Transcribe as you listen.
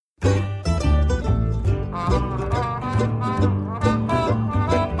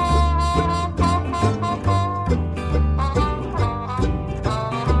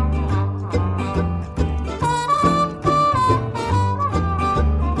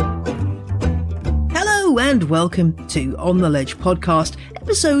and welcome to On the Ledge podcast,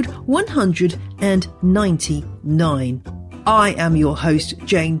 episode 199. I am your host,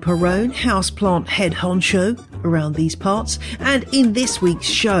 Jane Perrone, houseplant head honcho around these parts, and in this week's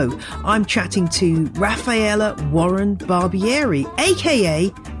show, I'm chatting to Raffaella Warren Barbieri, aka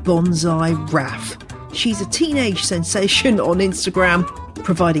Bonsai Raff. She's a teenage sensation on Instagram,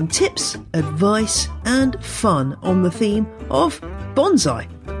 providing tips, advice, and fun on the theme of bonsai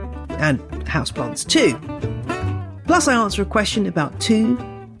and houseplants too. Plus, I answer a question about 2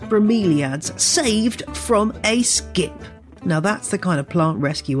 bromeliads saved from a skip. Now that's the kind of plant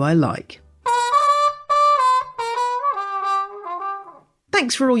rescue I like.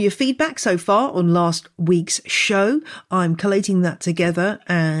 Thanks for all your feedback so far on last week's show. I'm collating that together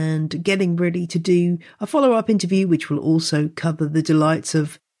and getting ready to do a follow-up interview, which will also cover the delights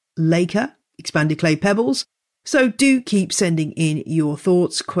of Laker, expanded clay pebbles. So do keep sending in your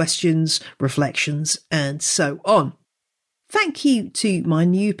thoughts, questions, reflections, and so on. Thank you to my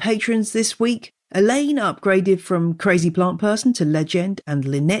new patrons this week. Elaine upgraded from Crazy Plant Person to Legend, and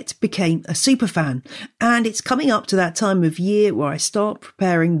Lynette became a superfan. And it's coming up to that time of year where I start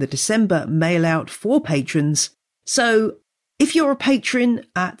preparing the December mail out for patrons. So if you're a patron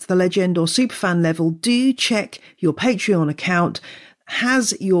at the Legend or superfan level, do check your Patreon account.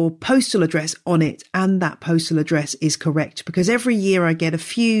 Has your postal address on it, and that postal address is correct, because every year I get a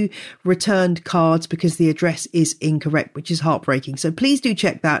few returned cards because the address is incorrect, which is heartbreaking. So please do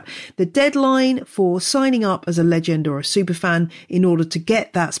check that. The deadline for signing up as a Legend or a superfan in order to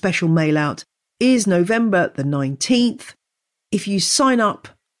get that special mail out is November the 19th. If you sign up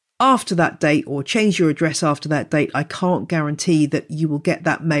after that date or change your address after that date, I can't guarantee that you will get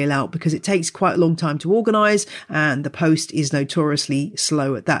that mail out because it takes quite a long time to organise and the post is notoriously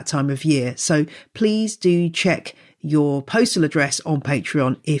slow at that time of year. So please do check your postal address on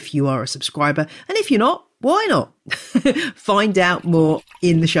Patreon if you are a subscriber. And if you're not, why not? Find out more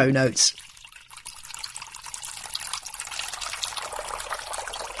in the show notes.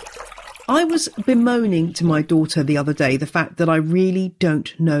 I was bemoaning to my daughter the other day the fact that I really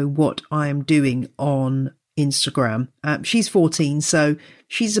don't know what I am doing on Instagram. She's 14, so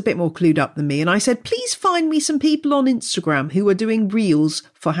she's a bit more clued up than me. And I said, please find me some people on Instagram who are doing reels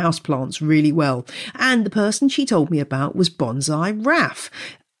for houseplants really well. And the person she told me about was Bonsai Raff.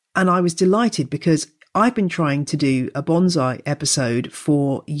 And I was delighted because I've been trying to do a bonsai episode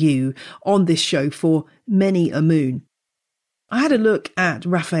for you on this show for many a moon. I had a look at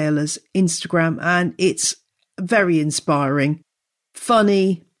Raffaella's Instagram and it's very inspiring,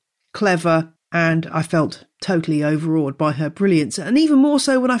 funny, clever, and I felt totally overawed by her brilliance, and even more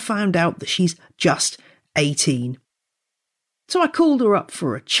so when I found out that she's just 18. So I called her up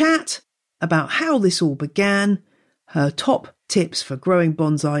for a chat about how this all began, her top tips for growing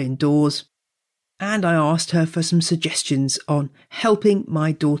bonsai indoors, and I asked her for some suggestions on helping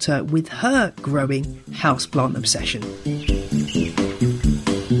my daughter with her growing houseplant obsession.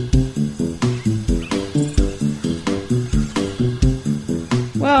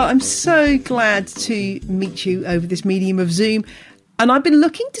 Well, I'm so glad to meet you over this medium of Zoom. And I've been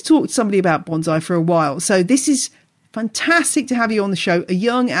looking to talk to somebody about bonsai for a while. So this is fantastic to have you on the show, a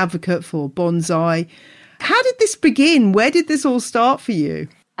young advocate for bonsai. How did this begin? Where did this all start for you?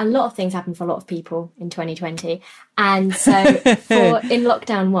 A lot of things happened for a lot of people in 2020. And so in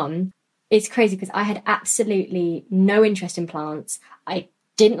lockdown 1, it's crazy because I had absolutely no interest in plants. I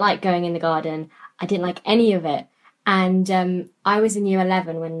didn't like going in the garden. I didn't like any of it. And I was in year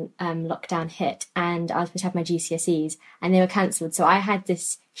 11 when lockdown hit, and I was supposed to have my GCSEs and they were cancelled. So I had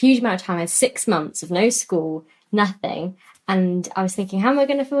this huge amount of time. I had 6 months of no school, nothing. And I was thinking, how am I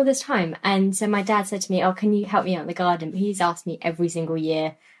going to fill this time? And so my dad said to me, oh, can you help me out in the garden? But he's asked me every single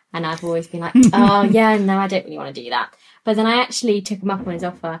year. And I've always been like, oh, yeah, no, I don't really want to do that. But then I actually took him up on his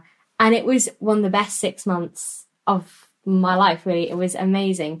offer. And it was one of the best 6 months of my life, really. It was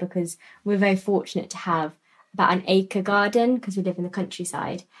amazing because we're very fortunate to have about an acre garden because we live in the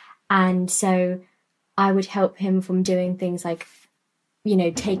countryside. And so I would help him from doing things like, you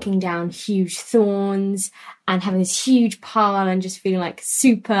know, taking down huge thorns and having this huge pile and just feeling like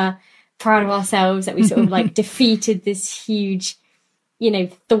super proud of ourselves that we sort of like defeated this huge, you know,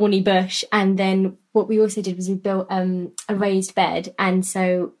 thorny bush. And then what we also did was we built a raised bed. And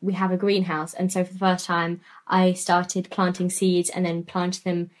so we have a greenhouse. And so for the first time, I started planting seeds and then planted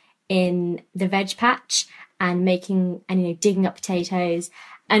them in the veg patch and making, and, you know, digging up potatoes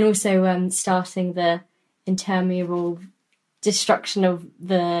and also starting the intermural destruction of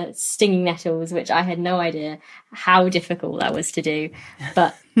the stinging nettles, which I had no idea how difficult that was to do.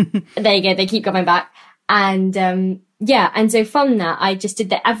 But there you go, they keep coming back. And yeah, and so from that, I just did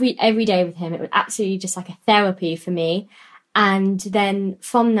that every day with him. It was absolutely just like a therapy for me. And then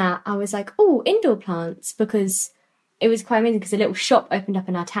from that, I was like, oh, indoor plants, because it was quite amazing because a little shop opened up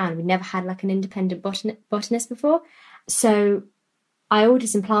in our town. We never had like an independent botanist before. So I ordered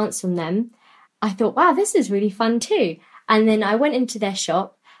some plants from them. I thought, wow, this is really fun too. And then I went into their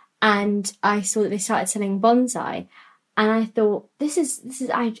shop and I saw that they started selling bonsai. And I thought,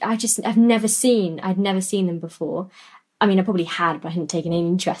 I've never seen them before. I mean, I probably had, but I hadn't taken any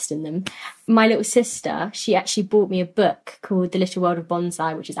interest in them. My little sister, she actually bought me a book called The Little World of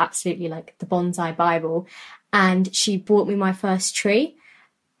Bonsai, which is absolutely like the bonsai Bible. And she bought me my first tree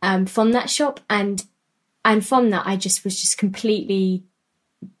from that shop. And from that, I was just completely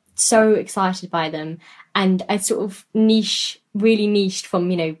so excited by them. And I sort of really niched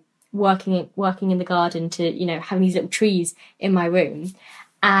from, working in the garden to, having these little trees in my room.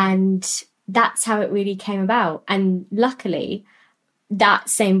 And that's how it really came about. And luckily, that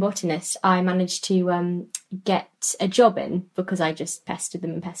same botanist, I managed to get a job in because I just pestered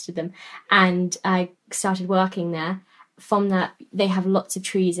them. And I started working there. From that, they have lots of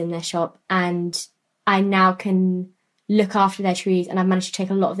trees in their shop, and I now can look after their trees. And I've managed to take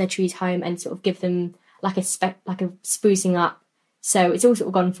a lot of their trees home and sort of give them like a sprucing up. So it's all sort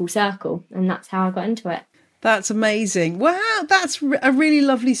of gone full circle, and that's how I got into it. That's amazing. Wow, that's a really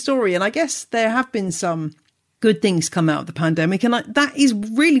lovely story. And I guess there have been some good things come out of the pandemic. And that is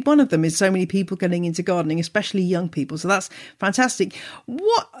really one of them, is so many people getting into gardening, especially young people. So that's fantastic.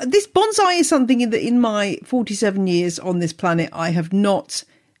 This bonsai is something that in my 47 years on this planet, I have not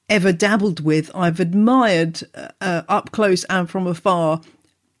ever dabbled with. I've admired up close and from afar,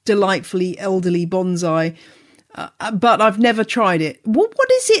 delightfully elderly bonsai. But I've never tried it. What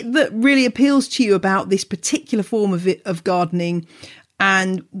is it that really appeals to you about this particular form of gardening,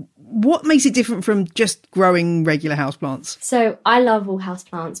 and what makes it different from just growing regular houseplants? So I love all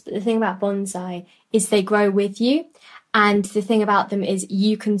houseplants, but the thing about bonsai is they grow with you, and the thing about them is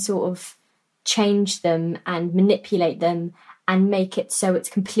you can sort of change them and manipulate them and make it so it's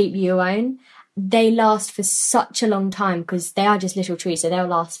completely your own. They last for such a long time because they are just little trees, so they'll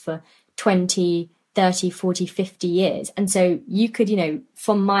last for 20, 30, 40, 50 years. And so you could,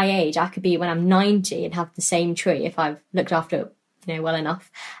 from my age, I could be when I'm 90 and have the same tree if I've looked after it, well enough.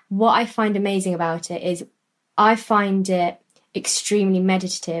 What I find amazing about it is I find it extremely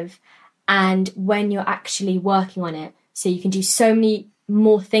meditative. And when you're actually working on it, so you can do so many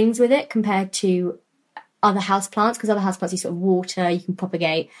more things with it compared to other houseplants, because other houseplants you sort of water, you can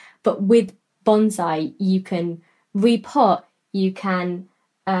propagate. But with bonsai, you can repot, you can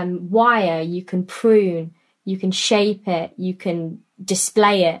wire, you can prune, you can shape it, you can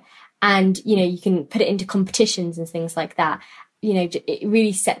display it, and you can put it into competitions and things like that. It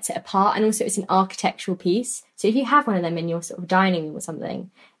really sets it apart. And also it's an architectural piece, so if you have one of them in your sort of dining room or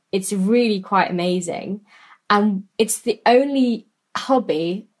something, it's really quite amazing. And it's the only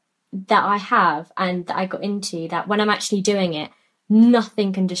hobby that I have and that I got into that when I'm actually doing it,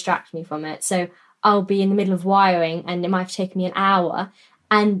 nothing can distract me from it. So I'll be in the middle of wiring and it might have taken me an hour,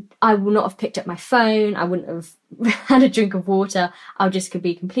 and I will not have picked up my phone. I wouldn't have had a drink of water. I just could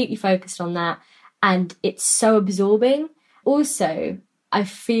be completely focused on that. And it's so absorbing. Also, I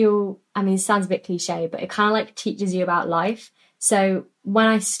feel, it sounds a bit cliche, but it kind of like teaches you about life. So when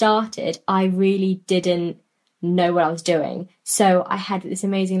I started, I really didn't know what I was doing. So I had this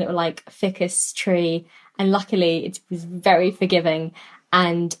amazing little like ficus tree, and luckily it was very forgiving.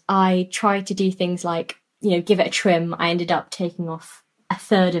 And I tried to do things like, give it a trim. I ended up taking off a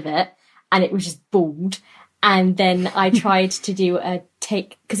third of it and it was just bald. And then I tried to do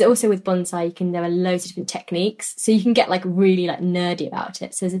because also with bonsai, there are loads of different techniques. So you can get like really like nerdy about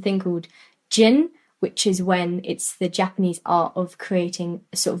it. So there's a thing called jin, which is when it's the Japanese art of creating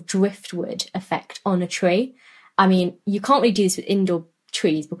a sort of driftwood effect on a tree. You can't really do this with indoor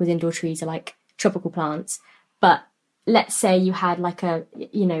trees because indoor trees are like tropical plants. But let's say you had like a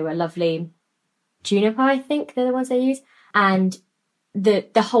lovely juniper, I think they're the ones they use. And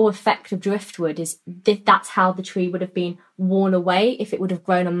the whole effect of driftwood is that's how the tree would have been worn away if it would have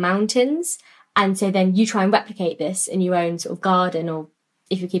grown on mountains. And so then you try and replicate this in your own sort of garden, or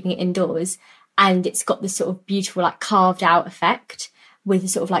if you're keeping it indoors, and it's got this sort of beautiful like carved out effect with a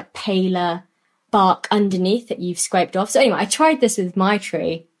sort of like paler bark underneath that you've scraped off. So anyway, I tried this with my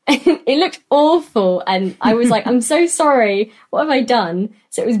tree. It looked awful, and I was like, I'm so sorry, what have I done?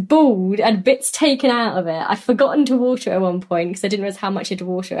 So it was bald and bits taken out of it. I'd forgotten to water it at one point because I didn't realize how much I had to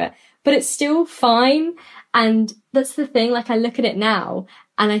water it, but it's still fine. And that's the thing, like I look at it now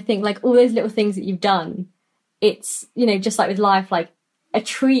and I think like all those little things that you've done, it's, just like with life, like a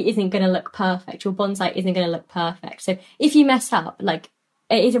tree isn't going to look perfect. Your bonsai isn't going to look perfect. So if you mess up, like,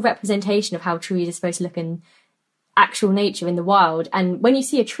 it is a representation of how trees are supposed to look in actual nature in the wild. And when you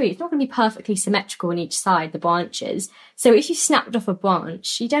see a tree, it's not going to be perfectly symmetrical on each side, the branches. So if you snapped off a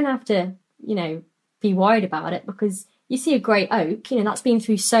branch, you don't have to, be worried about it, because you see a great oak, that's been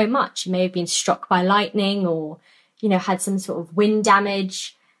through so much. It may have been struck by lightning or, had some sort of wind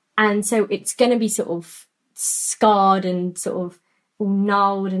damage. And so it's going to be sort of scarred and sort of all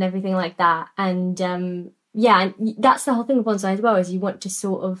gnarled and everything like that. And and that's the whole thing of bonsai as well, is you want to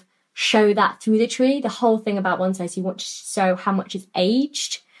sort of show that through the tree. The whole thing about bonsai is you want to show how much it's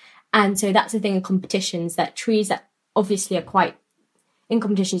aged. And so that's the thing in competitions, that trees that obviously are quite, in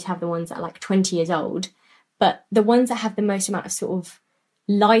competitions you have the ones that are like 20 years old, but the ones that have the most amount of sort of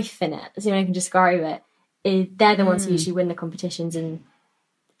life in it, as I can describe it, they're the ones who usually win the competitions. And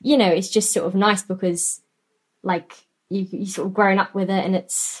it's just sort of nice because like you sort of grown up with it, and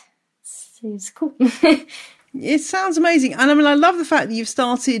it's cool. It sounds amazing. And I mean, I love the fact that you've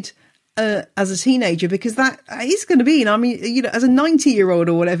started as a teenager, because that is going to be, as a 90-year-old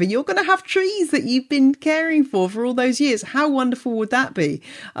or whatever, you're going to have trees that you've been caring for all those years. How wonderful would that be?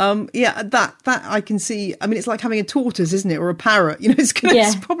 That I can see. I mean, it's like having a tortoise, isn't it? Or a parrot,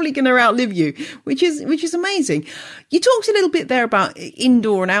 it's probably going to outlive you, which is amazing. You talked a little bit there about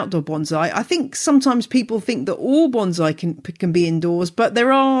indoor and outdoor bonsai. I think sometimes people think that all bonsai can be indoors, but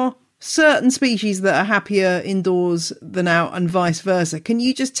there are certain species that are happier indoors than out, and vice versa. Can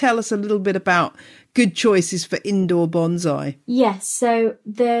you just tell us a little bit about good choices for indoor bonsai? Yes, so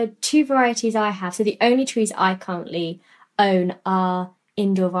the two varieties I have, so the only trees I currently own are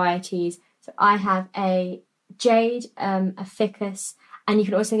indoor varieties. So I have a jade, a ficus, and you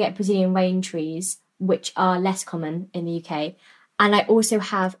can also get Brazilian rain trees, which are less common in the UK. And I also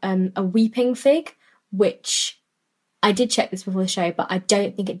have a weeping fig, which I did check this before the show, but I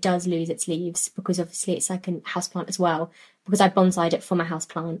don't think it does lose its leaves, because obviously it's like a houseplant as well, because I bonsai'd it for my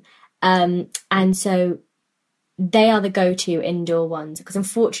houseplant. And so they are the go-to indoor ones, because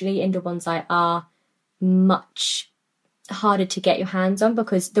unfortunately indoor bonsai are much harder to get your hands on,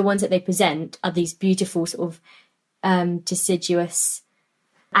 because the ones that they present are these beautiful sort of deciduous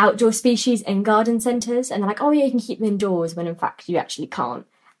outdoor species in garden centres. And they're like, oh yeah, you can keep them indoors, when in fact you actually can't.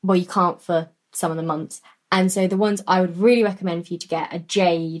 Well, you can't for some of the months. And so the ones I would really recommend for you to get are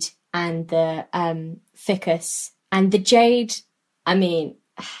jade and the ficus. And the jade, I mean,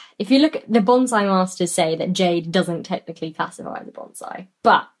 if you look at the bonsai masters say that jade doesn't technically classify as a bonsai,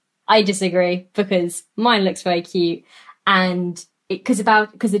 but I disagree, because mine looks very cute. And because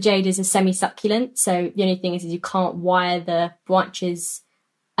the jade is a semi-succulent, so the only thing is you can't wire the branches.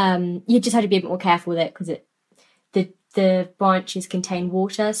 You just have to be a bit more careful with it, because the branches contain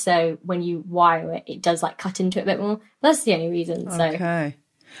water, so when you wire it, it does like cut into it a bit more. That's the only reason. So. Okay.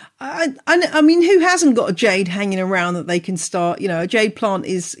 I mean, who hasn't got a jade hanging around that they can start? A jade plant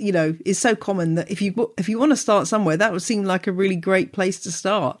is so common that if you want to start somewhere, that would seem like a really great place to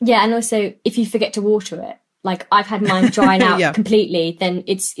start. Yeah, and also if you forget to water it, like I've had mine drying out completely, then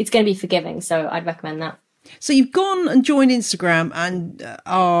it's going to be forgiving. So I'd recommend that. So you've gone and joined Instagram and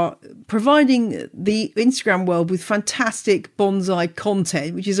are providing the Instagram world with fantastic bonsai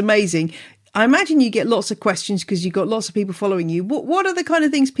content, which is amazing. I imagine you get lots of questions because you've got lots of people following you. What are the kind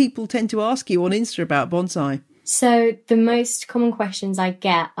of things people tend to ask you on Insta about bonsai? So the most common questions I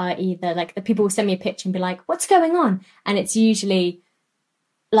get are either like the people will send me a picture and be like, what's going on? And it's usually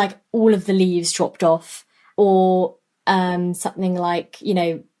like all of the leaves dropped off, or something like,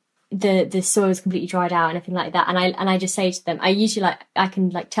 the soil is completely dried out and everything like that. And I just say to them, I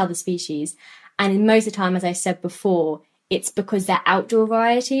can tell the species. And most of the time, as I said before, it's because they're outdoor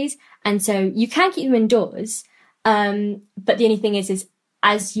varieties. And so you can keep them indoors. But the only thing is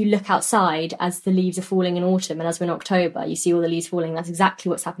as you look outside, as the leaves are falling in autumn, and as we're in October, you see all the leaves falling. That's exactly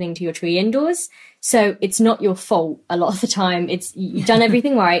what's happening to your tree indoors. So it's not your fault a lot of the time. You've done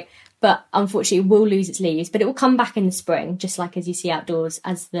everything right. But unfortunately, it will lose its leaves, but it will come back in the spring, just like as you see outdoors,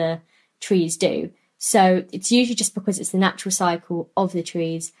 as the trees do. So it's usually just because it's the natural cycle of the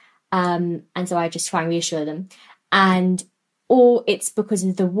trees. And so I just try and reassure them. Or it's because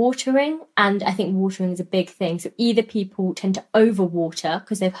of the watering. And I think watering is a big thing. So either people tend to overwater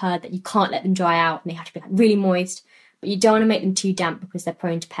because they've heard that you can't let them dry out and they have to be really moist, but you don't want to make them too damp because they're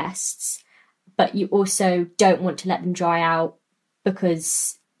prone to pests. But you also don't want to let them dry out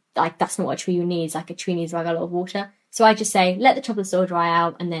because that's not what a tree needs. Like a tree needs a lot of water. So I just say, let the top of the soil dry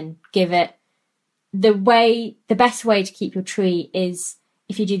out and then give it. The best way to keep your tree is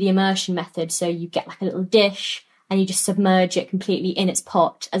if you do the immersion method. So you get like a little dish and you just submerge it completely in its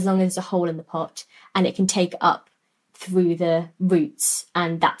pot, as long as there's a hole in the pot, and it can take up through the roots,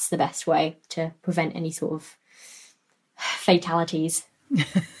 and that's the best way to prevent any sort of fatalities.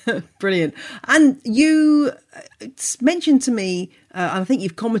 Brilliant. And you mentioned to me, and I think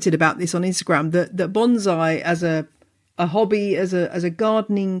you've commented about this on Instagram, that bonsai as a hobby, as a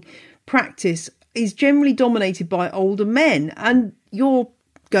gardening practice, is generally dominated by older men, and you're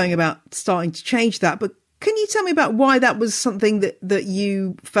going about starting to change that. But can you tell me about why that was something that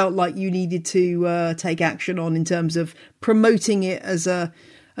you felt like you needed to take action on in terms of promoting it as a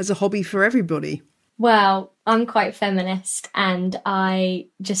hobby for everybody? Well, I'm quite feminist, and I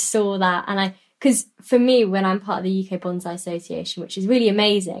just saw that, because for me, when I'm part of the UK Bonsai Association, which is really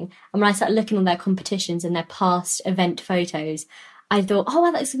amazing, and when I started looking on their competitions and their past event photos, I thought, oh,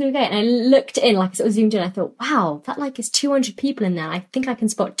 wow, that looks really great. And I looked in, like, sort of zoomed in, I thought, wow, that, like, is 200 people in there. I think I can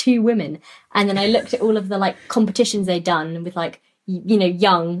spot 2 women. And then I looked at all of the, like, competitions they'd done with, like, you know,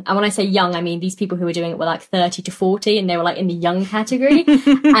 young. And when I say young, I mean these people who were doing it were, like, 30 to 40, and they were, like, in the young category.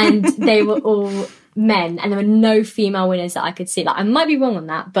 And they were all men, and there were no female winners that I could see. Like, I might be wrong on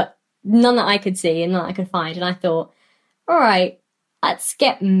that, but none that I could see and none that I could find. And I thought, all right, let's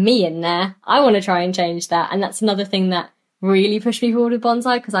get me in there. I want to try and change that. And that's another thing that really pushed me forward with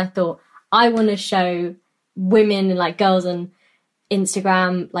bonsai, because I thought, I want to show women and, like, girls on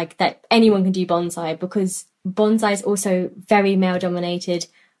Instagram, like, that anyone can do bonsai, because bonsai is also very male dominated.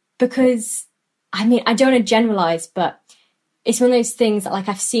 Because, I mean, I don't want to generalize, but it's one of those things that, like,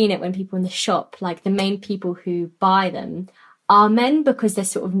 I've seen it when people in the shop, like, the main people who buy them are men, because they're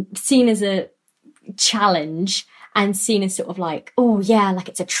sort of seen as a challenge and seen as sort of like, oh yeah, like,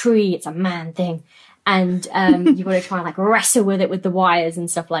 it's a tree, it's a man thing. And you've got to try and, like, wrestle with it with the wires and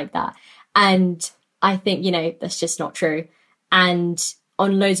stuff like that. And I think, you know, that's just not true. And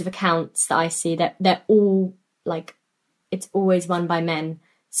on loads of accounts that I see, that they're all, like, it's always run by men.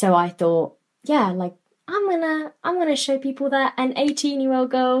 So I thought, yeah, like, I'm gonna show people that an 18-year-old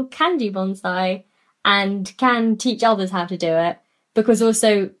girl can do bonsai and can teach others how to do it. Because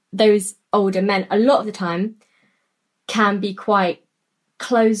also those older men, a lot of the time, can be quite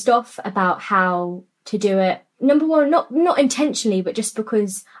closed off about how to do it. Number one, not intentionally, but just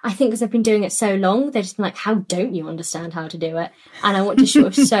because I think because I've been doing it so long, they're just been like, how don't you understand how to do it? And I want to sort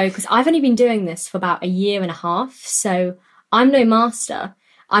of show, because I've only been doing this for about 1.5 years, so I'm no master.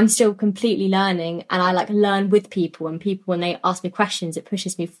 I'm still completely learning, and I, like, learn with people, and people, when they ask me questions, it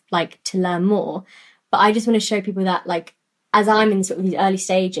pushes me, like, to learn more. But I just want to show people that, like, as I'm in sort of these early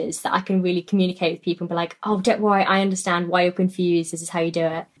stages, that I can really communicate with people and be like, oh, don't worry, I understand why you're confused. This is how you do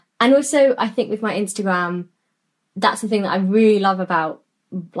it. And also, I think with my Instagram, that's the thing that I really love about,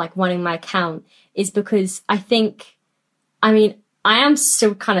 like, running my account, is because I think, I mean, I am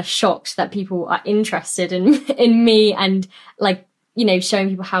still kind of shocked that people are interested in me, and, like, you know, showing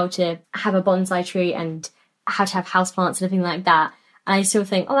people how to have a bonsai tree and how to have houseplants and everything like that. And I still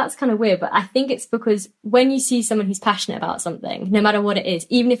think, oh, that's kind of weird. But I think it's because when you see someone who's passionate about something, no matter what it is,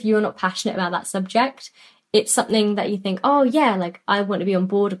 even if you're not passionate about that subject, it's something that you think, oh, yeah, like, I want to be on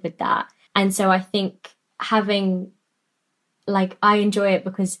board with that. And so I think having, like, I enjoy it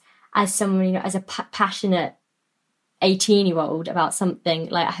because as someone, you know, as a passionate 18-year-old about something,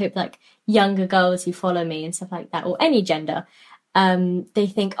 like, I hope, like, younger girls who follow me and stuff like that, or any gender, they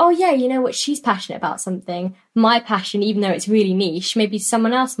think, oh yeah, you know what, she's passionate about something. My passion, even though it's really niche, maybe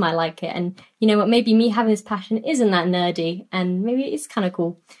someone else might like it. And you know what, maybe me having this passion isn't that nerdy, and maybe it's kind of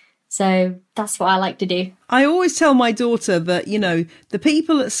cool. So that's what I like to do. I always tell my daughter that, you know, the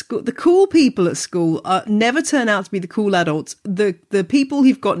people at school, the cool people at school never turn out to be the cool adults. The people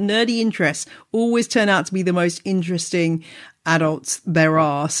who've got nerdy interests always turn out to be the most interesting adults there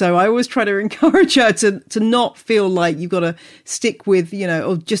are. So I always try to encourage her to not feel like you've got to stick with, you know,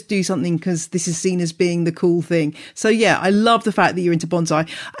 or just do something because this is seen as being the cool thing. So yeah, I love the fact that you're into bonsai.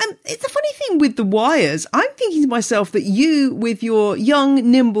 And it's a funny thing with the wires. I'm thinking to myself that you, with your young,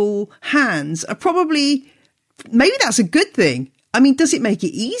 nimble hands, are probably, maybe that's a good thing. I mean, does it make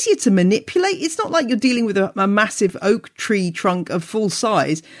it easier to manipulate? It's not like you're dealing with a massive oak tree trunk of full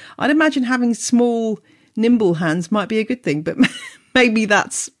size. I'd imagine having small, nimble hands might be a good thing, but maybe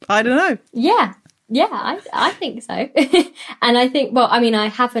that's, I don't know. Yeah, I think so. And I think, well, I mean, I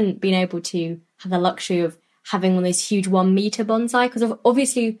haven't been able to have the luxury of having one of those huge 1 meter bonsai, because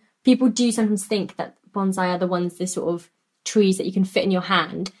obviously people do sometimes think that bonsai are the ones, the sort of trees that you can fit in your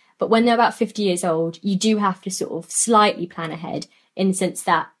hand. But when they're about 50 years old, you do have to sort of slightly plan ahead, in the sense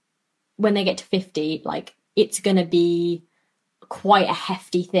that when they get to 50, like, it's going to be quite a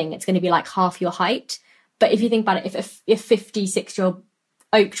hefty thing. It's going to be like half your height. But if you think about it, if a 56-year-old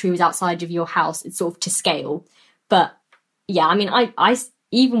oak tree was outside of your house, it's sort of to scale. But yeah, I mean, I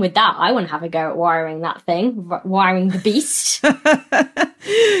even with that, I want to have a go at wiring that thing, wiring the beast.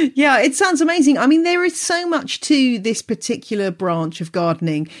 Yeah, it sounds amazing. I mean, there is so much to this particular branch of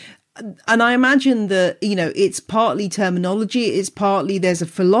gardening. And I imagine that, you know, it's partly terminology, it's partly there's a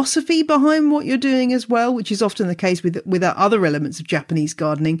philosophy behind what you're doing as well, which is often the case with other elements of Japanese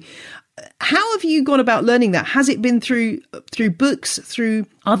gardening. How have you gone about learning that? Has it been through books, through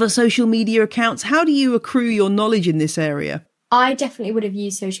other social media accounts? How do you accrue your knowledge in this area? I definitely would have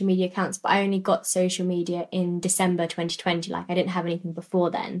used social media accounts, but I only got social media in December 2020. Like, I didn't have anything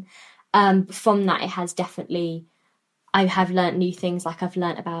before then. From that, it has definitely, I have learnt new things. Like, I've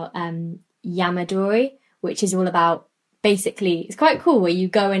learnt about Yamadori, which is all about, basically, it's quite cool where you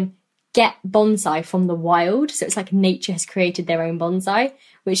go and get bonsai from the wild. So it's like nature has created their own bonsai,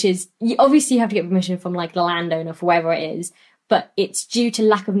 which is, obviously you have to get permission from like the landowner for wherever it is, but it's due to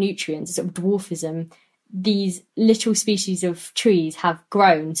lack of nutrients, sort of dwarfism. These little species of trees have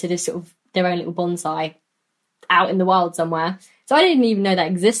grown to this sort of their own little bonsai out in the wild somewhere. So I didn't even know that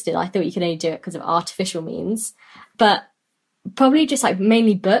existed. I thought you could only do it because of artificial means. But probably just like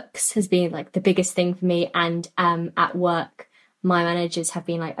mainly books has been like the biggest thing for me. And at work, my managers have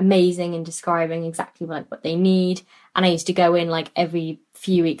been like amazing in describing exactly like what they need. And I used to go in like every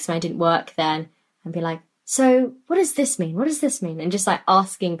few weeks when I didn't work then and be like, so what does this mean? What does this mean? And just like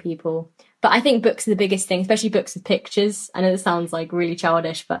asking people. But I think books are the biggest thing, especially books with pictures. I know this sounds like really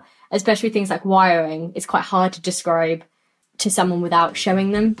childish, but especially things like wiring, it's quite hard to describe to someone without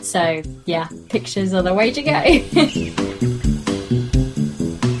showing them. So yeah, pictures are the way to go.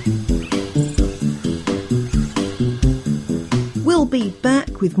 We'll be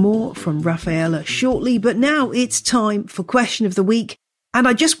back with more from Rafaela shortly, but now it's time for Question of the Week. And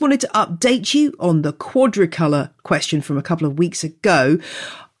I just wanted to update you on the quadricolour question from a couple of weeks ago.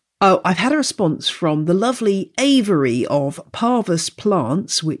 Oh, I've had a response from the lovely Avery of Parvus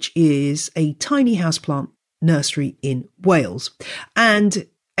Plants, which is a tiny houseplant nursery in Wales. And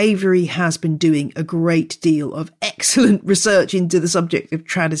Avery has been doing a great deal of excellent research into the subject of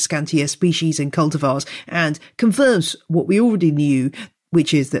Tradescantia species and cultivars and confirms what we already knew,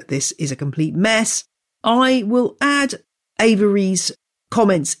 which is that this is a complete mess. I will add Avery's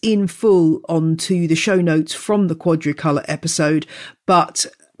comments in full onto the show notes from the quadricolour episode, but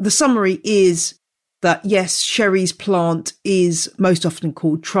the summary is that, yes, Sherry's plant is most often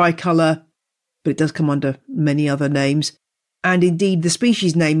called tricolour, but it does come under many other names. And indeed, the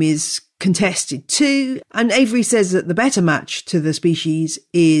species name is contested too. And Avery says that the better match to the species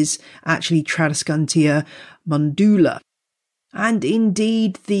is actually Tradescantia mundula. And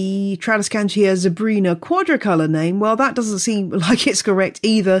indeed, the Tradescantia zebrina quadricolour name, well, that doesn't seem like it's correct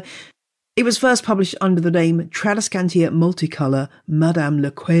either. It was first published under the name Tradescantia multicolour Madame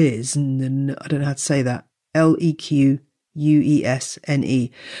Lequesne. I don't know how to say that. Lequesne.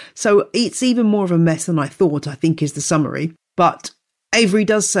 So it's even more of a mess than I thought, I think is the summary. But Avery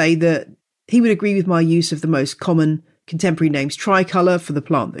does say that he would agree with my use of the most common contemporary names, tricolour for the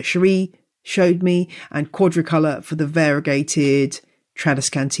plant that Cherie showed me, and quadricolour for the variegated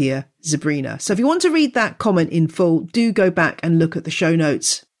Tradescantia zebrina. So if you want to read that comment in full, do go back and look at the show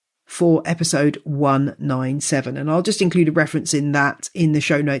notes for episode 197. And I'll just include a reference in that in the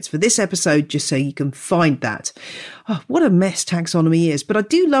show notes for this episode, just so you can find that. Oh, what a mess taxonomy is. But I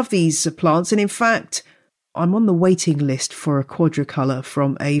do love these plants. And in fact, I'm on the waiting list for a quadricolour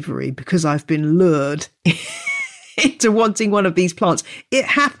from Avery because I've been lured into wanting one of these plants. It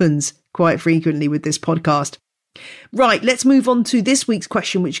happens quite frequently with this podcast. Right, let's move on to this week's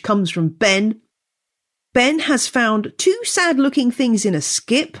question, which comes from Ben. Ben has found two sad-looking things in a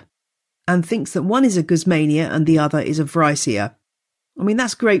skip and thinks that one is a Guzmania and the other is a Vricea. I mean,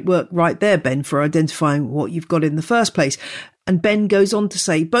 that's great work right there, Ben, for identifying what you've got in the first place. And Ben goes on to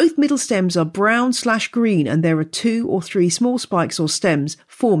say, both middle stems are brown/green and there are 2 or 3 small spikes or stems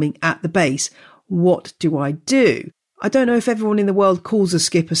forming at the base. What do I do? I don't know if everyone in the world calls a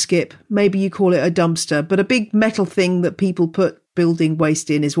skip. Maybe you call it a dumpster, but a big metal thing that people put building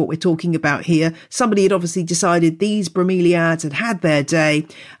waste in is what we're talking about here. Somebody had obviously decided these bromeliads had had their day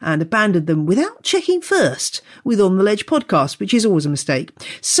and abandoned them without checking first with On the Ledge podcast, which is always a mistake.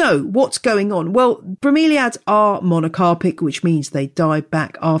 So what's going on? Well, bromeliads are monocarpic, which means they die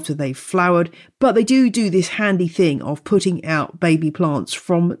back after they've flowered, but they do this handy thing of putting out baby plants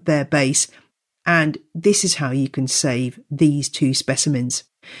from their base. And this is how you can save these 2 specimens.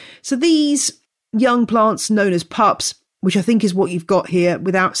 So these young plants known as pups, which I think is what you've got here.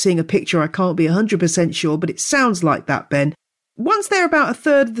 Without seeing a picture, I can't be 100% sure, but it sounds like that, Ben. Once they're about a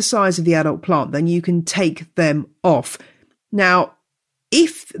third of the size of the adult plant, then you can take them off. Now,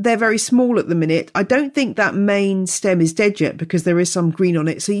 If they're very small at the minute, I don't think that main stem is dead yet because there is some green on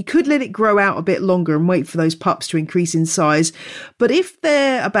it. So you could let it grow out a bit longer and wait for those pups to increase in size. But if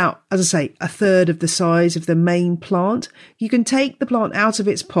they're about, as I say, a third of the size of the main plant, you can take the plant out of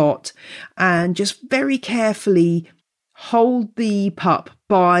its pot and just very carefully hold the pup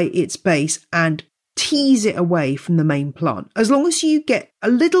by its base and tease it away from the main plant. As long as you get a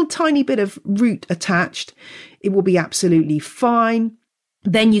little tiny bit of root attached, it will be absolutely fine.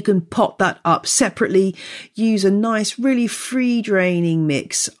 Then you can pot that up separately. Use a nice, really free draining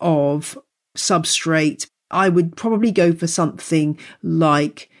mix of substrate. I would probably go for something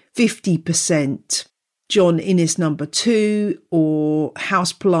like 50% John Innes number 2 or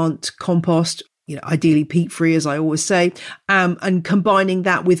houseplant compost, ideally peat free, as I always say, and combining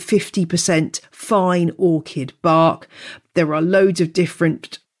that with 50% fine orchid bark. There are loads of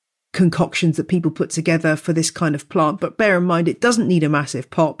different concoctions that people put together for this kind of plant, but bear in mind it doesn't need a massive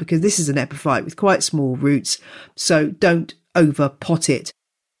pot because this is an epiphyte with quite small roots, so don't over pot it.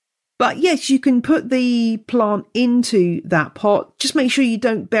 But yes, you can put the plant into that pot. Just make sure you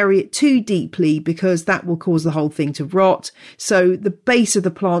don't bury it too deeply because that will cause the whole thing to rot. So the base of the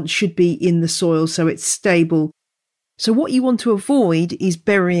plant should be in the soil so it's stable. So what you want to avoid is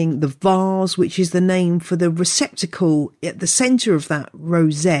burying the vase, which is the name for the receptacle at the centre of that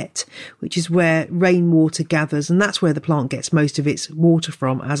rosette, which is where rainwater gathers, and that's where the plant gets most of its water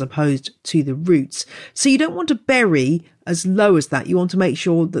from, as opposed to the roots. So you don't want to bury as low as that. You want to make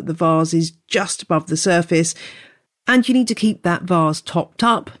sure that the vase is just above the surface, and you need to keep that vase topped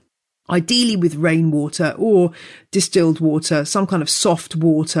up, ideally with rainwater or distilled water, some kind of soft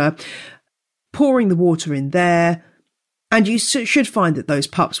water, pouring the water in there. And you should find that those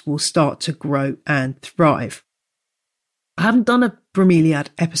pups will start to grow and thrive. I haven't done a bromeliad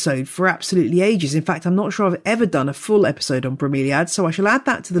episode for absolutely ages. In fact, I'm not sure I've ever done a full episode on bromeliad, so I shall add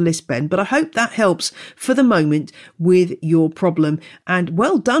that to the list, Ben. But I hope that helps for the moment with your problem. And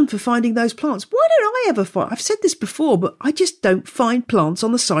well done for finding those plants. Why don't I ever find... I've said this before, but I just don't find plants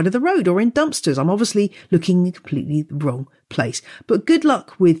on the side of the road or in dumpsters. I'm obviously looking in completely the wrong place. But good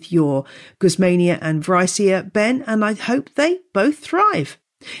luck with your Guzmania and Vricea, Ben, and I hope they both thrive.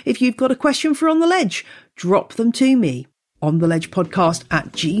 If you've got a question for On the Ledge, drop them to me.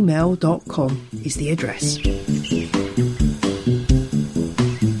 ontheledgepodcast@gmail.com is the address.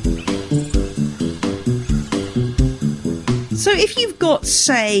 So if you've got,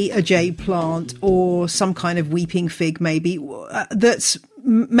 say, a jade plant or some kind of weeping fig maybe, that's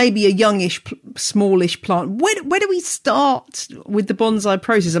maybe a youngish, smallish plant, where do we start with the bonsai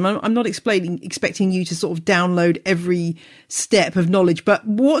process? I'm not expecting you to sort of download every step of knowledge, but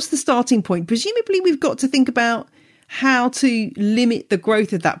what's the starting point? Presumably we've got to think about how to limit the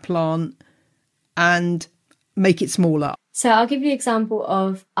growth of that plant and make it smaller. So I'll give you an example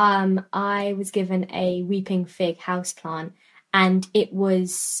of I was given a weeping fig houseplant, and it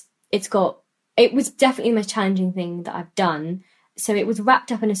was definitely the most challenging thing that I've done. So it was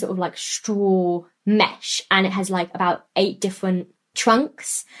wrapped up in a sort of like straw mesh, and it has like about 8 different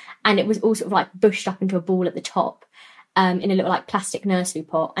trunks, and it was all sort of like bushed up into a ball at the top. In a little like plastic nursery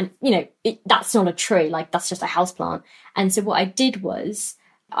pot, and that's not a tree, like that's just a houseplant. And so what I did was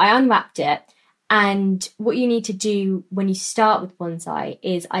I unwrapped it, and what you need to do when you start with bonsai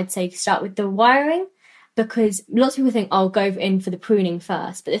is I'd say start with the wiring, because lots of people think I'll go in for the pruning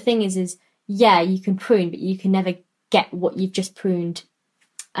first, but the thing is yeah, you can prune, but you can never get what you've just pruned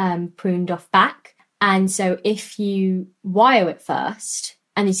off back. And so if you wire it first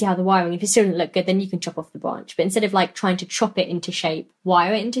and you see how the wiring, if it still doesn't look good, then you can chop off the branch. But instead of like trying to chop it into shape,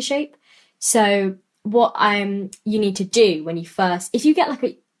 wire it into shape. So what you need to do when you first, if you get like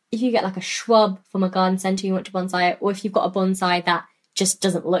a shrub from a garden centre you want to bonsai it, or if you've got a bonsai that just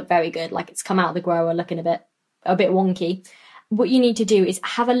doesn't look very good, like it's come out of the grower looking a bit wonky, what you need to do is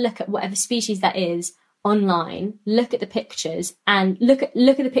have a look at whatever species that is online, look at the pictures, and look at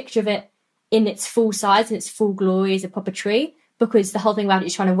the picture of it in its full size and its full glory as a proper tree, because the whole thing about it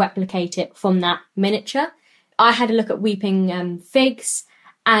is trying to replicate it from that miniature. I had a look at weeping figs,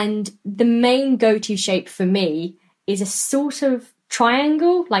 and the main go-to shape for me is a sort of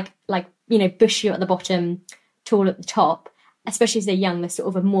triangle, like bushy at the bottom, tall at the top. Especially as they're young, they're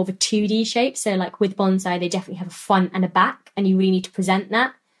sort of more of a 2D shape. So like with bonsai, they definitely have a front and a back, and you really need to present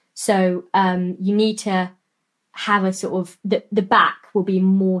that. So you need to have a sort of, the back will be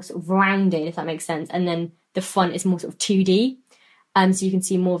more sort of rounded, if that makes sense, and then the front is more sort of 2D. So you can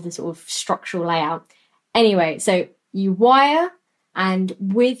see more of the sort of structural layout. Anyway, so you wire, and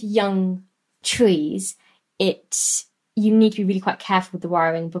with young trees, you need to be really quite careful with the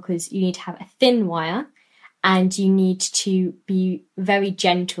wiring, because you need to have a thin wire, and you need to be very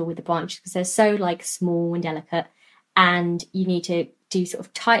gentle with the branches because they're so like small and delicate, and you need to do sort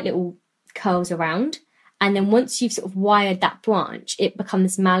of tight little curls around. And then once you've sort of wired that branch, it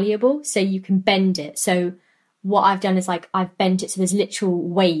becomes malleable, so you can bend it. So what I've done is like I've bent it so there's literal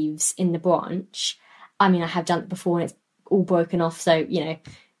waves in the branch. I mean, I have done it before and it's all broken off, so you know,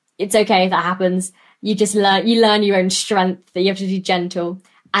 it's okay if that happens. You just learn your own strength, that you have to be gentle.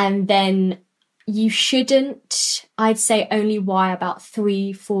 And then you shouldn't, I'd say, only wire about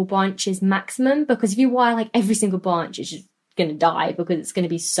 3-4 branches maximum, because if you wire like every single branch, it's just going to die because it's going to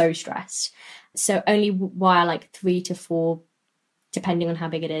be so stressed. So only wire like 3 to 4, depending on how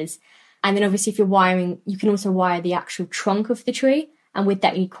big it is. And then obviously if you're wiring, you can also wire the actual trunk of the tree. And with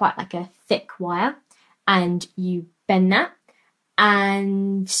that, you need quite like a thick wire, and you bend that.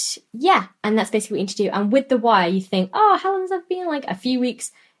 And yeah, and that's basically what you need to do. And with the wire, you think, oh, how long has that been? Like a few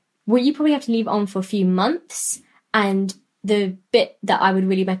weeks. Well, you probably have to leave it on for a few months. And the bit that I would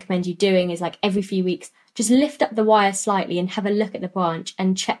really recommend you doing is like every few weeks, just lift up the wire slightly and have a look at the branch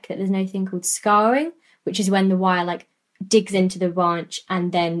and check that there's no thing called scarring, which is when the wire like digs into the branch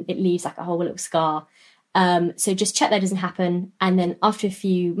and then it leaves like a whole little scar. So just check that doesn't happen. And then after a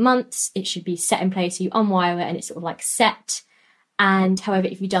few months, it should be set in place. So you unwire it and it's sort of like set. And however,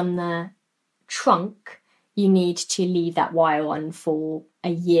 if you've done the trunk, you need to leave that wire on for a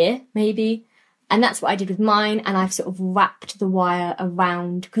year, maybe. And that's what I did with mine. And I've sort of wrapped the wire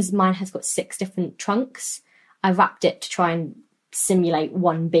around, because mine has got 6 different trunks. I wrapped it to try and simulate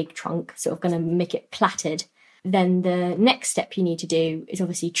one big trunk, sort of going to make it plaited. Then the next step you need to do is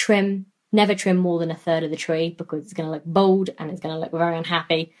obviously trim. Never trim more than a third of the tree because it's going to look bold and it's going to look very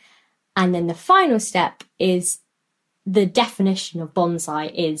unhappy. And then the final step is, the definition of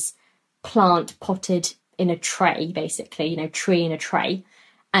bonsai is plant potted in a tray, basically, you know, tree in a tray.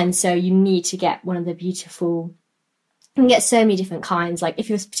 And so you need to get one of the beautiful, you can get so many different kinds. Like if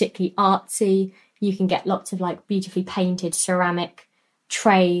you're particularly artsy, you can get lots of like beautifully painted ceramic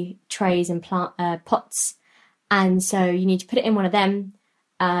trays and pots. And so you need to put it in one of them,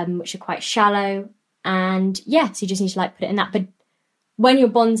 which are quite shallow. And yeah, so you just need to like put it in that. But when you're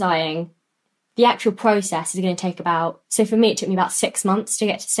bonsaiing, the actual process is going to take about, so for me, it took me about 6 months to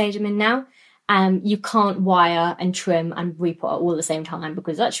get to the stage I'm in now. You can't wire and trim and repot all at the same time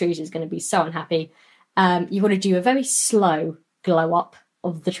because that tree is going to be so unhappy. You've got to do a very slow glow up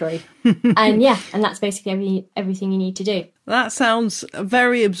of the tree. And yeah, and that's basically everything you need to do. That sounds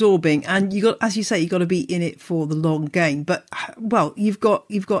very absorbing, and you got, as you say, you got to be in it for the long game. But well, you've got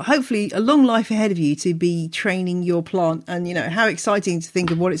hopefully a long life ahead of you to be training your plant, and you know how exciting to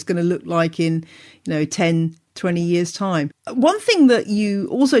think of what it's going to look like in 10, 20 years time. One thing that you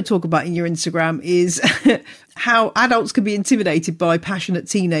also talk about in your Instagram is how adults can be intimidated by passionate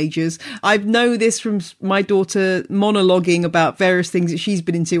teenagers. I know this from my daughter monologuing about various things that she's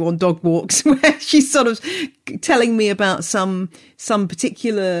been into on dog walks, where she's sort of telling me about some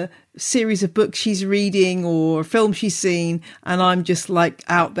particular series of books she's reading or a film she's seen, and I'm just like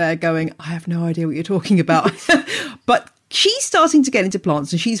out there going, I have no idea what you're talking about. But she's starting to get into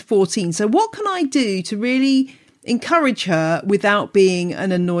plants and she's 14. So what can I do to really encourage her without being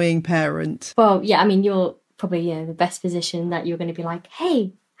an annoying parent? Well, yeah, I mean, you're probably the best position that you're going to be like,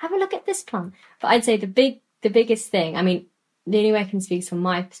 hey, have a look at this plant. But I'd say the biggest thing, I mean, the only way I can speak from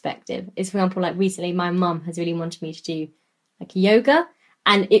my perspective is, for example, like recently my mum has really wanted me to do like yoga.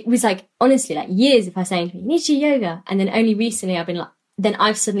 And it was like, honestly, like years of her saying to me, you need to do yoga. And then only recently I've been like, then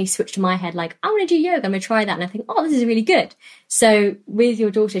I've suddenly switched my head, like, I want to do yoga, I'm going to try that. And I think, oh, this is really good. So with your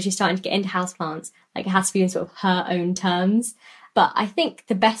daughter, she's starting to get into houseplants. Like it has to be in sort of her own terms. But I think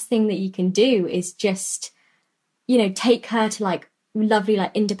the best thing that you can do is just, take her to like lovely,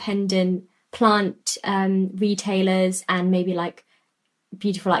 like independent plant retailers and maybe like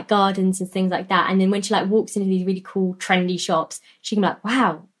beautiful like gardens and things like that. And then when she like walks into these really cool trendy shops, she can be like,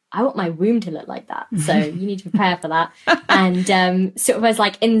 wow, I want my room to look like that. So you need to prepare for that. And sort of as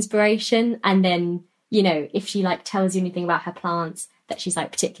like inspiration. And then, if she like tells you anything about her plants that she's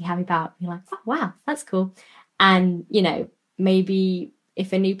like particularly happy about, you're like, oh, wow, that's cool. And, maybe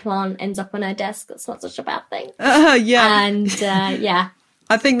if a new plant ends up on her desk, that's not such a bad thing. Yeah. And yeah.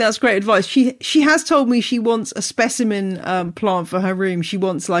 I think that's great advice. She has told me she wants a specimen plant for her room. She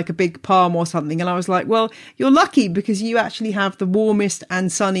wants like a big palm or something. And I was like, well, you're lucky because you actually have the warmest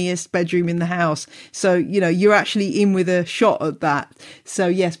and sunniest bedroom in the house. So, you're actually in with a shot at that. So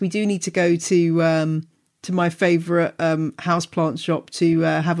yes, we do need to go to my favourite houseplant shop to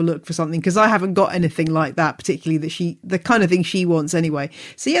have a look for something, because I haven't got anything like that, particularly the kind of thing she wants anyway.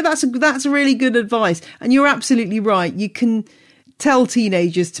 So yeah, that's a really good advice. And you're absolutely right. You can tell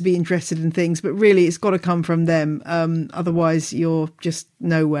teenagers to be interested in things, but really it's got to come from them. Otherwise you're just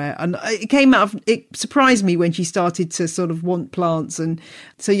nowhere. And it surprised me when she started to sort of want plants. And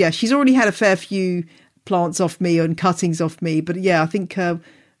so, yeah, she's already had a fair few plants off me and cuttings off me. But yeah, I think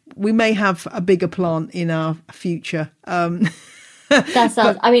we may have a bigger plant in our future. That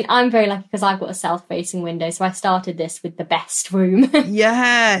sounds, I mean, I'm very lucky because I've got a south-facing window, so I started this with the best room.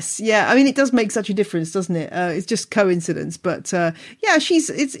 Yes, yeah. I mean, it does make such a difference, doesn't it? It's just coincidence, but yeah,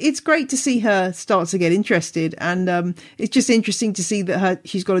 it's great to see her start to get interested, and it's just interesting to see that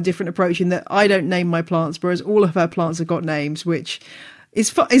she's got a different approach in that I don't name my plants, whereas all of her plants have got names, which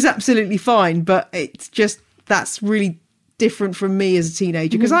is absolutely fine, but it's just that's really different from me as a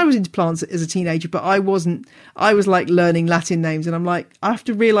teenager, because I was into plants as a teenager, but I wasn't. I was like learning Latin names, and I'm like, I have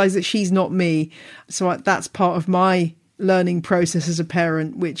to realize that she's not me. So that's part of my learning process as a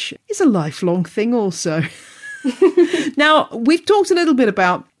parent, which is a lifelong thing also. Now, we've talked a little bit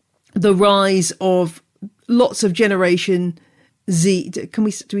about the rise of lots of Generation Z. Do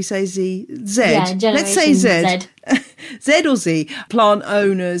we say Z? Z. Yeah, let's say Z. Z or Z, plant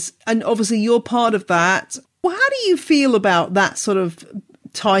owners, and obviously you're part of that. Well, how do you feel about that sort of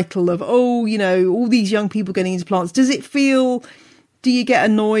title of, all these young people getting into plants? Do you get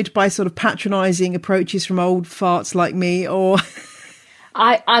annoyed by sort of patronising approaches from old farts like me, or?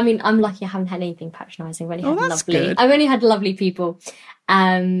 I mean, I'm lucky I haven't had anything patronising. I've only had lovely people,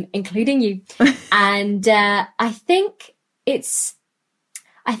 including you. And I think it's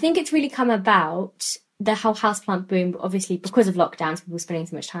really come about, the whole houseplant boom, obviously because of lockdowns, people spending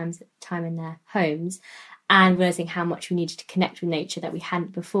so much time in their homes, and realising how much we needed to connect with nature that we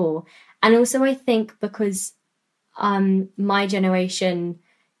hadn't before. And also I think because my generation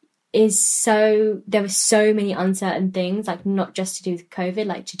there were so many uncertain things, like not just to do with COVID,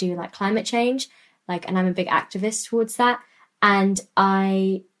 like to do like climate change, and I'm a big activist towards that. And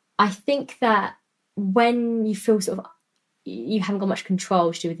I think that when you feel sort of you haven't got much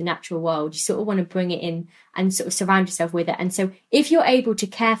control to do with the natural world, you sort of want to bring it in and sort of surround yourself with it. And so if you're able to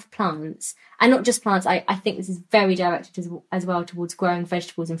care for plants, and not just plants, I think this is very directed as well towards growing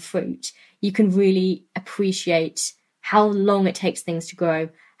vegetables and fruit, you can really appreciate how long it takes things to grow,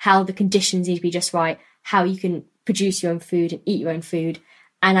 how the conditions need to be just right, how you can produce your own food and eat your own food.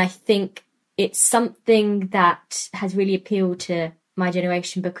 And I think it's something that has really appealed to my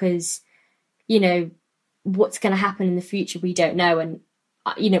generation because, what's going to happen in the future, we don't know. And,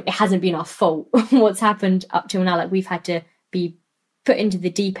 it hasn't been our fault what's happened up till now. We've had to be put into the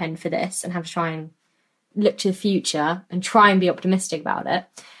deep end for this and have to try and look to the future and try and be optimistic about it.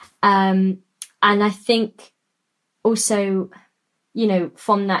 And I think also,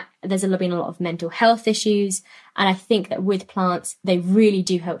 from that, there's been a lot of mental health issues. And I think that with plants, they really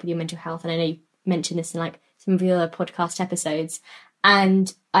do help with your mental health. And I know you mentioned this in some of your other podcast episodes.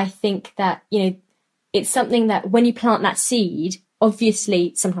 And I think that, it's something that when you plant that seed,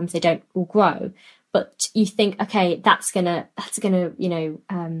 obviously sometimes they don't all grow, but you think, okay, that's gonna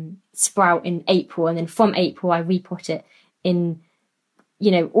sprout in April, and then from April I repot it in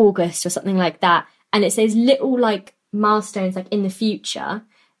August or something like that. And it's those little milestones in the future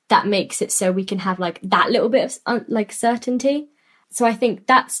that makes it so we can have that little bit of certainty. So I think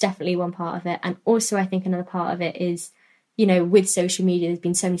that's definitely one part of it. And also I think another part of it is, with social media, there's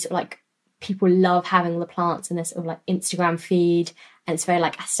been so many sort of people love having all the plants in this sort of Instagram feed, and it's very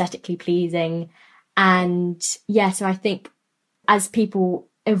aesthetically pleasing. And yeah, so I think as people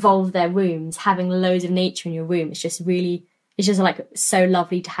evolve their rooms, having loads of nature in your room, it's just so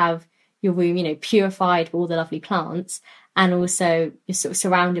lovely to have your room, purified with all the lovely plants, and also you're sort of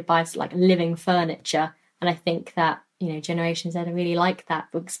surrounded by living furniture. And I think that, Generation Z are really like that,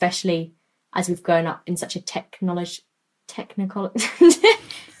 but especially as we've grown up in such a technology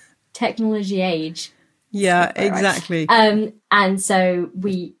age. Yeah, exactly. Right. And so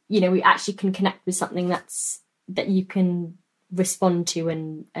we actually can connect with something that you can respond to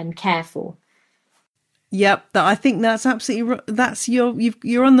and care for. Yep, I think that's absolutely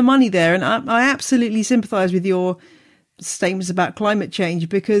you're on the money there, and I absolutely sympathise with your statements about climate change,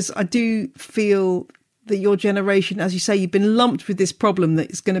 because I do feel that your generation, as you say, you've been lumped with this problem that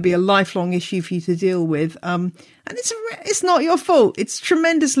is going to be a lifelong issue for you to deal with, and it's not your fault. It's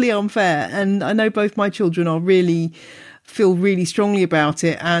tremendously unfair, and I know both my children feel really strongly about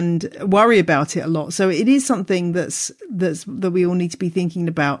it and worry about it a lot. So it is something that we all need to be thinking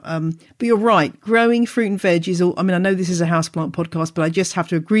about. But you're right, growing fruit and veg is all. I mean, I know this is a houseplant podcast, but I just have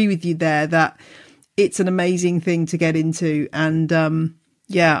to agree with you there that it's an amazing thing to get into. And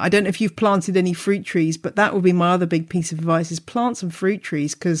yeah, I don't know if you've planted any fruit trees, but that would be my other big piece of advice, is plant some fruit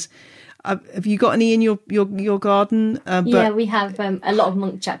trees, because Have you got any in your garden? Yeah, we have a lot of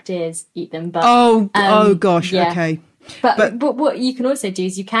monkjack deers eat them. But oh gosh, yeah. okay. But what you can also do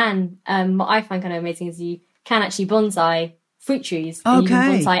is you can, what I find kind of amazing is you can actually bonsai fruit trees. And you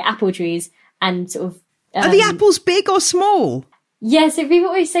can bonsai apple trees and sort of... Are the apples big or small? Yeah, so people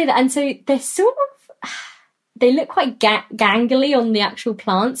always say that. And so they're sort of... They look quite gangly on the actual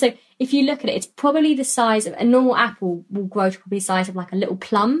plant. So if you look at it, it's probably the size of... A normal apple will grow to probably the size of like a little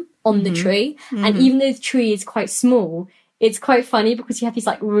plum on the tree. And even though the tree is quite small... It's quite funny because you have these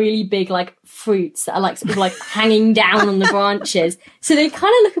like really big like fruits that are like sort of like hanging down on the branches. So they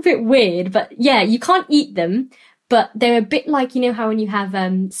kind of look a bit weird, but yeah, you can't eat them, but they're a bit like, you know, how when you have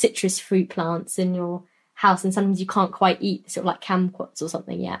citrus fruit plants in your house and sometimes you can't quite eat sort of like kumquats or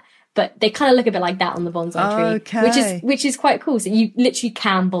something yet. But they kind of look a bit like that on the bonsai tree, which is quite cool. So you literally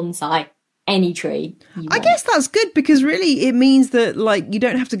can bonsai any tree you want. I guess that's good because really it means that like you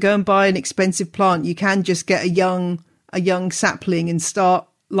don't have to go and buy an expensive plant. You can just get a young sapling and start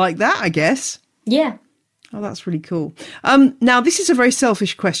like that, I guess. Yeah. Oh, that's really cool. Now, this is a very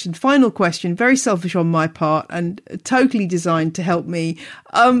selfish question. Final question, very selfish on my part and totally designed to help me.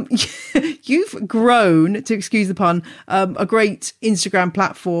 You've grown, to excuse the pun, a great Instagram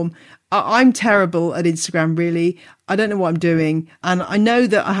platform. I'm terrible at Instagram, really. I don't know what I'm doing. And I know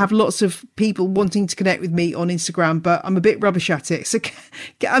that I have lots of people wanting to connect with me on Instagram, but I'm a bit rubbish at it. So,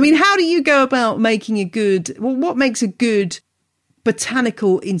 I mean, how do you go about making what makes a good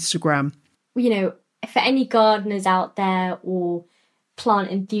botanical Instagram? You know, for any gardeners out there or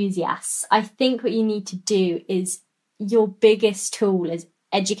plant enthusiasts, I think what you need to do is your biggest tool is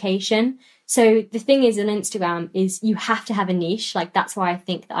education. So the thing is on Instagram is you have to have a niche. Like that's why I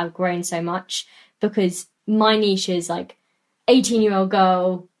think that I've grown so much because my niche is like 18-year-old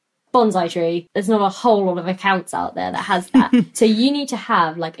girl, bonsai tree. There's not a whole lot of accounts out there that has that. So you need to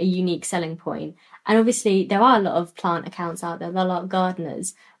have like a unique selling point. And obviously there are a lot of plant accounts out there. There are a lot of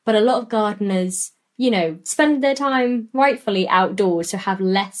gardeners, but a lot of gardeners, you know, spend their time rightfully outdoors, so have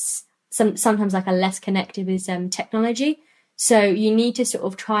sometimes like a less connected with technology. So you need to sort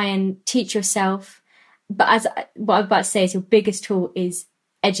of try and teach yourself. But as what I'm about to say is your biggest tool is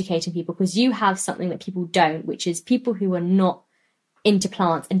educating people because you have something that people don't, which is people who are not into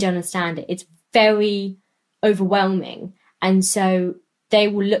plants and don't understand it. It's very overwhelming. And so they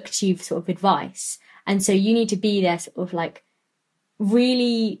will look to you for sort of advice. And so you need to be there sort of like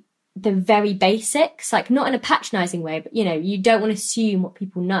really the very basics, like not in a patronizing way, but, you know, you don't want to assume what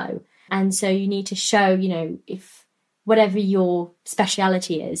people know. And so you need to show, you know, if whatever your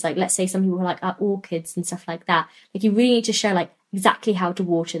speciality is, like let's say some people like orchids and stuff like that, like you really need to show like exactly how to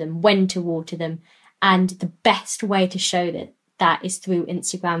water them, when to water them. And the best way to show that is through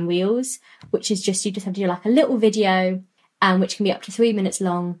Instagram Reels, which is you just have to do like a little video, which can be up to 3 minutes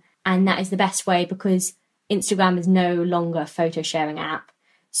long. And that is the best way because Instagram is no longer a photo sharing app.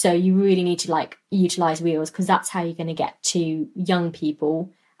 So you really need to like utilize Reels because that's how you're going to get to young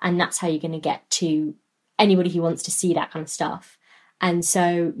people. And that's how you're going to get to anybody who wants to see that kind of stuff. And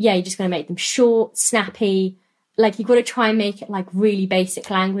so, yeah, you're just going to make them short, snappy. Like you've got to try and make it like really basic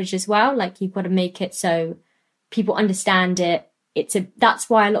language as well. Like you've got to make it so people understand it. That's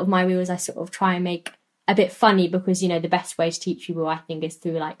why a lot of my reels I sort of try and make a bit funny because, you know, the best way to teach people I think is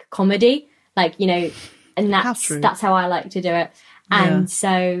through like comedy, like, you know, and that's how I like to do it. And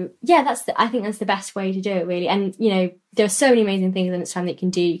so, yeah, I think that's the best way to do it really. And, you know, there are so many amazing things on Instagram that you can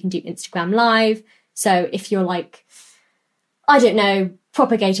do. You can do Instagram Live. So if you're like, I don't know,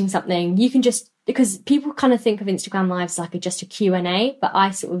 propagating something, you can just, because people kind of think of Instagram Lives like just a Q&A, but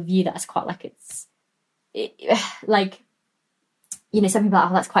I sort of view that as quite like like, you know, some people are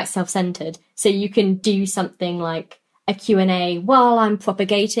like, oh, that's quite self-centered. So you can do something like a Q&A while I'm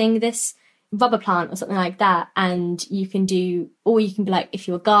propagating this rubber plant or something like that. And you can or you can be like, if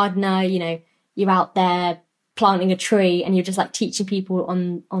you're a gardener, you know, you're out there planting a tree and you're just like teaching people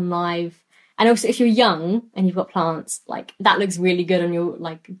on live. And also if you're young and you've got plants, like that looks really good on your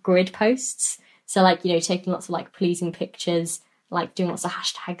like grid posts. So like, you know, taking lots of like pleasing pictures, like doing lots of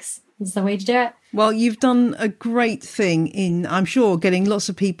hashtags is the way to do it. Well, you've done a great thing in, I'm sure, getting lots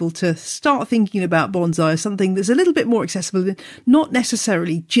of people to start thinking about bonsai as something that's a little bit more accessible, not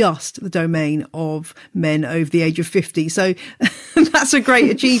necessarily just the domain of men over the age of 50. So that's a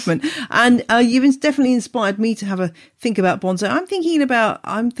great achievement. And you've definitely inspired me to have a think about bonsai. I'm thinking about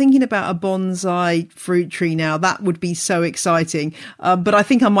a bonsai fruit tree now. That would be so exciting. But I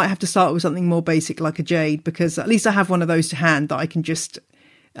think I might have to start with something more basic like a jade, because at least I have one of those to hand that I can just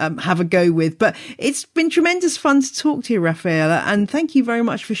have a go with. But it's been tremendous fun to talk to you, Rafaela, and thank you very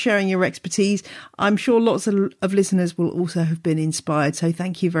much for sharing your expertise. I'm sure lots of listeners will also have been inspired, so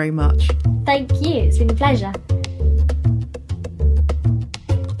thank you very much. Thank you, it's been a pleasure.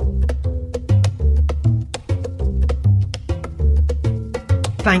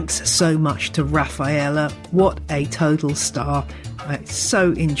 Thanks so much to Rafaela. What a total star. I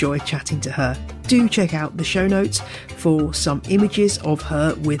so enjoyed chatting to her. Do check out the show notes for some images of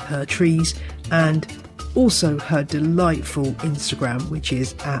her with her trees and also her delightful Instagram, which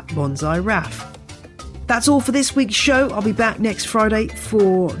is @BonsaiRaf. That's all for this week's show. I'll be back next Friday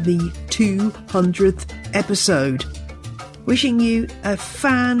for the 200th episode. Wishing you a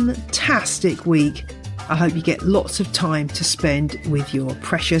fantastic week. I hope you get lots of time to spend with your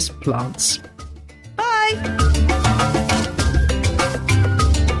precious plants. Bye!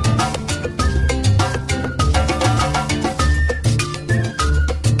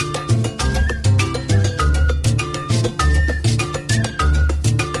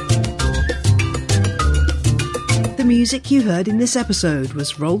 The music you heard in this episode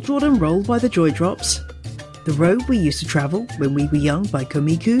was Rolled, Drawn and Rolled by the Joy Drops, The Road We Used to Travel When We Were Young by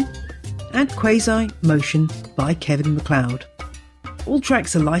Komiku, and Quasi Motion by Kevin MacLeod. All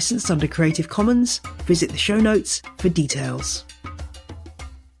tracks are licensed under Creative Commons. Visit the show notes for details.